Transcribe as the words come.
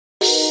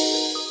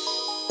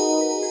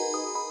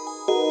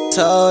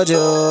Told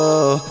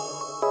you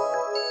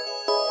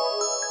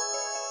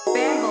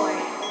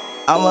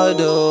I'ma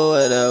do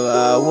whatever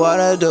I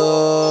wanna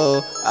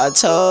do. I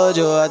told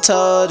you, I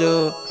told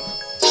you.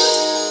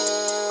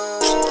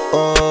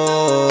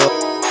 Oh,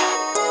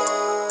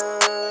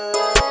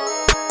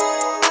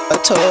 I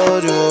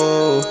told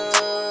you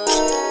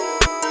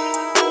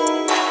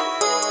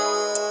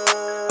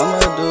I'ma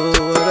do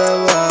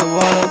whatever I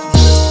wanna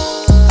do.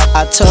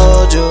 I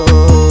told you,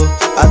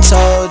 I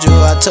told you,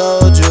 I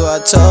told you, I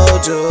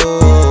told you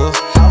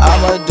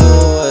I'ma do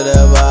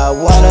whatever I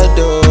wanna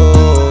do.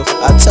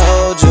 I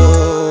told you,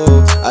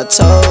 I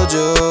told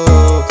you,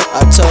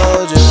 I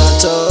told you, I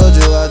told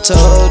you, I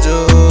told you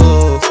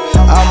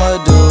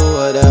I'ma do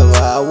whatever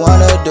I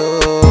wanna do.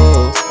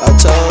 I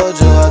told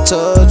you, I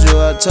told you,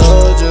 I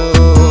told you,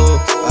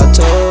 I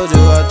told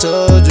you, I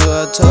told you,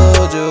 I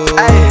told you.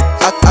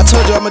 I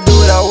told you I'ma do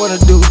what I wanna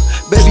do.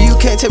 Baby, you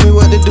can't tell me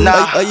what to do.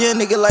 Nah. A young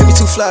nigga like me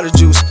too fly to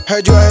juice.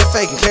 Heard you out here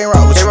faking, can't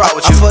rock with you. I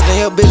fucking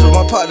your bitch with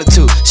my partner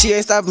too. She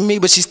ain't stopping me,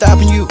 but she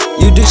stopping you.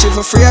 You do shit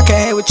for free, I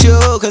can't hang with you.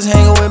 Cause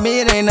hanging with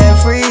me, it ain't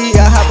nothing free.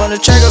 I hop on the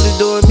track, I'm just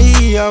doing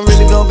me. I'm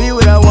really gonna be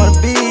what I wanna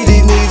be.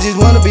 These niggas just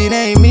wanna be,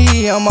 they ain't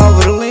me. I'm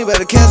over the lean,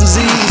 better catch some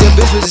Z's. Your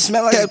bitch would just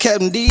smell like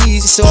Captain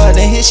D's. So I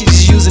didn't hit, she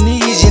just using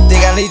these. You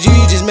think I need you,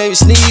 you just maybe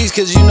sneeze.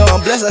 Cause you know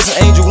I'm blessed like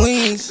some angel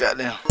wings.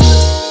 Goddamn.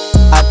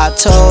 I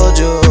told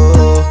you,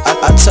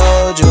 I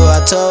told you,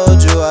 I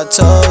told you, I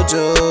told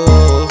you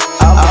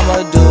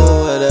I'ma do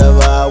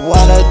whatever I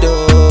wanna do.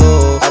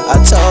 I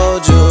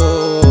told you,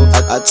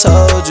 I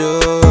told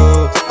you,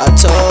 I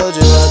told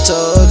you, I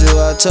told you,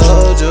 I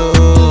told you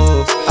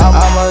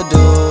I'ma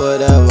do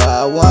whatever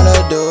I wanna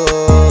do.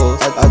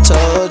 I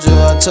told you,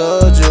 I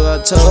told you, I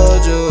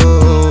told you,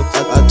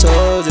 I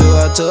told you,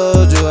 I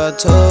told you, I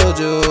told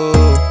you.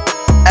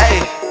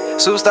 Hey,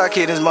 Superstar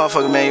Kid, this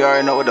motherfucker, man. You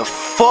already know what the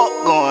fuck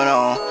going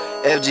on.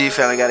 FG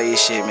family gotta eat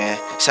shit, man.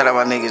 Shout out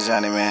my niggas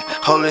Johnny, man.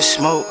 Holy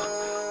smoke.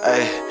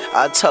 Hey,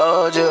 I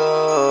told you,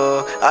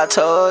 I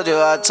told you,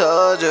 I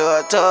told you,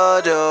 I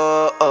told you.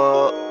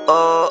 Oh,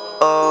 oh,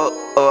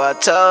 oh, oh, I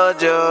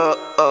told you.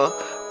 Oh,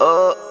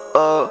 oh,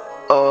 oh,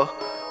 oh,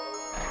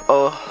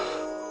 oh.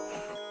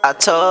 I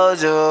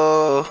told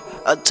you,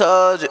 I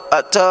told you,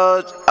 I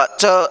told you, I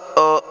told,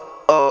 oh,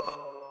 oh.